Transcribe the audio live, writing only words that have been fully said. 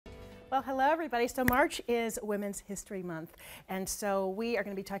Well, hello everybody. So March is Women's History Month, and so we are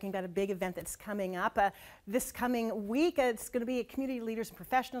going to be talking about a big event that's coming up. This coming week, it's going to be a community leaders and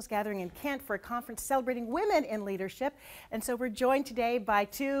professionals gathering in Kent for a conference celebrating women in leadership. And so we're joined today by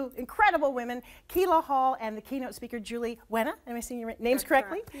two incredible women, Kela Hall and the keynote speaker, Julie Wenah. Am I saying your names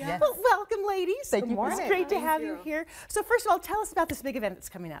correctly? Yes. Well, welcome, ladies. Thank you. It's great to have you here. So first of all, tell us about this big event that's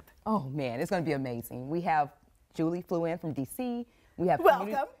coming up. Oh man, it's going to be amazing. We have Julie flew in from DC. We have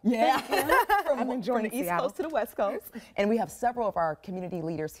welcome. Yeah, I'm from the East Coast to the West Coast, and we have several of our community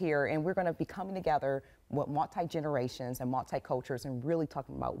leaders here, and we're going to be coming together with multi-generations and multi-cultures, and really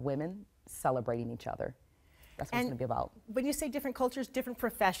talking about women celebrating each other. That's what it's going to be about. When you say different cultures, different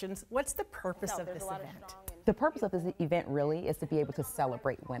professions, what's the purpose of this event? The purpose of this event really is to be able to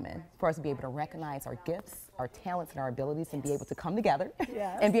celebrate women, for us to be able to recognize our gifts, our talents, and our abilities, and be able to come together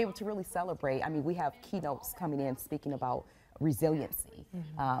and be able to really celebrate. I mean, we have keynotes coming in speaking about resiliency,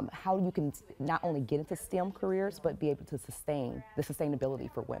 how you can not only get into STEM careers, but be able to sustain the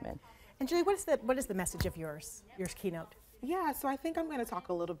sustainability for women. And Julie, what is the message of your keynote? Yeah, so I think I'm going to talk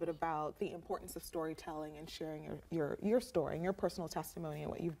a little bit about the importance of storytelling and sharing your story and your personal testimony and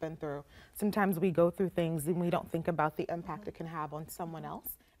what you've been through. Sometimes we go through things and we don't think about the impact it can have on someone else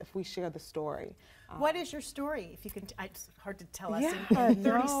if we share the story. What is your story? If you can, it's hard to tell us in 30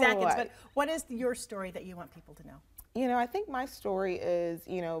 no, seconds, but what is your story that you want people to know? You know, I think my story is,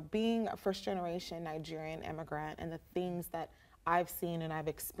 you know, being a first-generation Nigerian immigrant and the things that I've seen and I've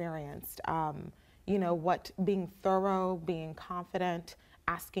experienced. You know, being thorough, being confident,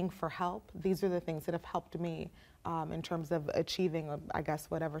 asking for help, these are the things that have helped me in terms of achieving, I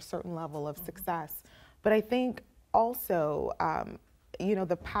guess, whatever certain level of success. But I think also, you know,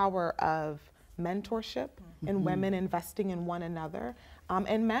 the power of mentorship and women investing in one another,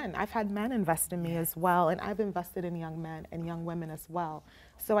 and men. I've had men invest in me as well, and I've invested in young men and young women as well.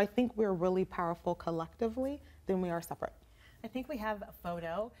 So I think we're really powerful collectively than we are separate. I think we have a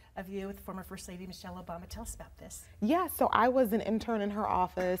photo of you with former First Lady Michelle Obama. Tell us about this. Yeah, so I was an intern in her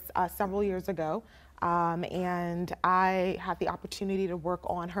office several years ago, and I had the opportunity to work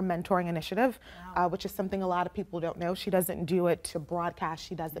on her mentoring initiative, which is something a lot of people don't know. She doesn't do it to broadcast,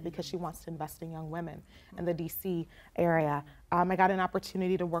 she does it because she wants to invest in young women in the DC area. I got an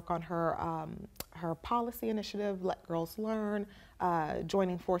opportunity to work on her policy initiative, Let Girls Learn,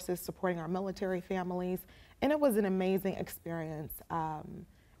 joining forces, supporting our military families. And it was an amazing experience,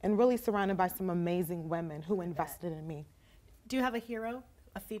 and really surrounded by some amazing women who invested in me. Do you have a hero,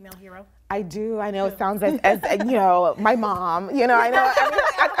 a female hero? I do. I know it sounds as you know, my mom. You know, I know.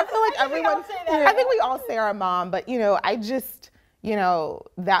 I feel like everyone. I think we all say our mom, but you know, I just, you know,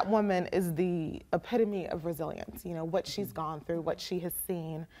 that woman is the epitome of resilience. You know, what she's gone through, what she has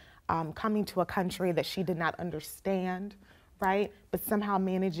seen, coming to a country that she did not understand. Right, but somehow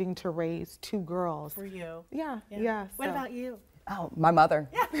managing to raise two girls. For you. Yeah. What about you? Oh, my mother.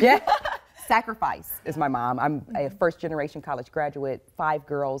 Yeah. Sacrifice is my mom. I'm a first-generation college graduate, 5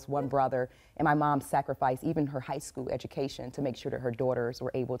 girls, 1 brother, and my mom sacrificed even her high school education to make sure that her daughters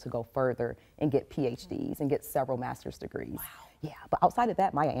were able to go further and get PhDs and get several master's degrees. Wow. Yeah, but outside of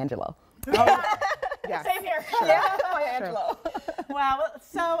that, Maya Angelou. Yes. Same here. Sure. Yeah, Maya Angelou. Wow.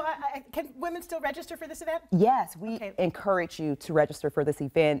 So can women still register for this event? Yes, we encourage you to register for this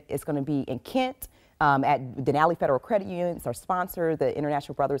event. It's going to be in Kent at Denali Federal Credit Union. It's our sponsor, the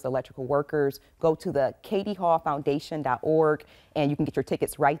International Brothers Electrical Workers. Go to the KDHallFoundation.org and you can get your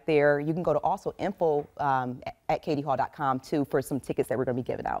tickets right there. You can go to also info at kdhall.com too for some tickets that we're going to be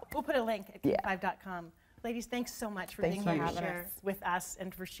giving out. We'll put a link at k5.com. Ladies, thanks so much for being here with us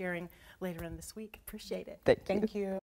and for sharing later in this week. Appreciate it. Thank you.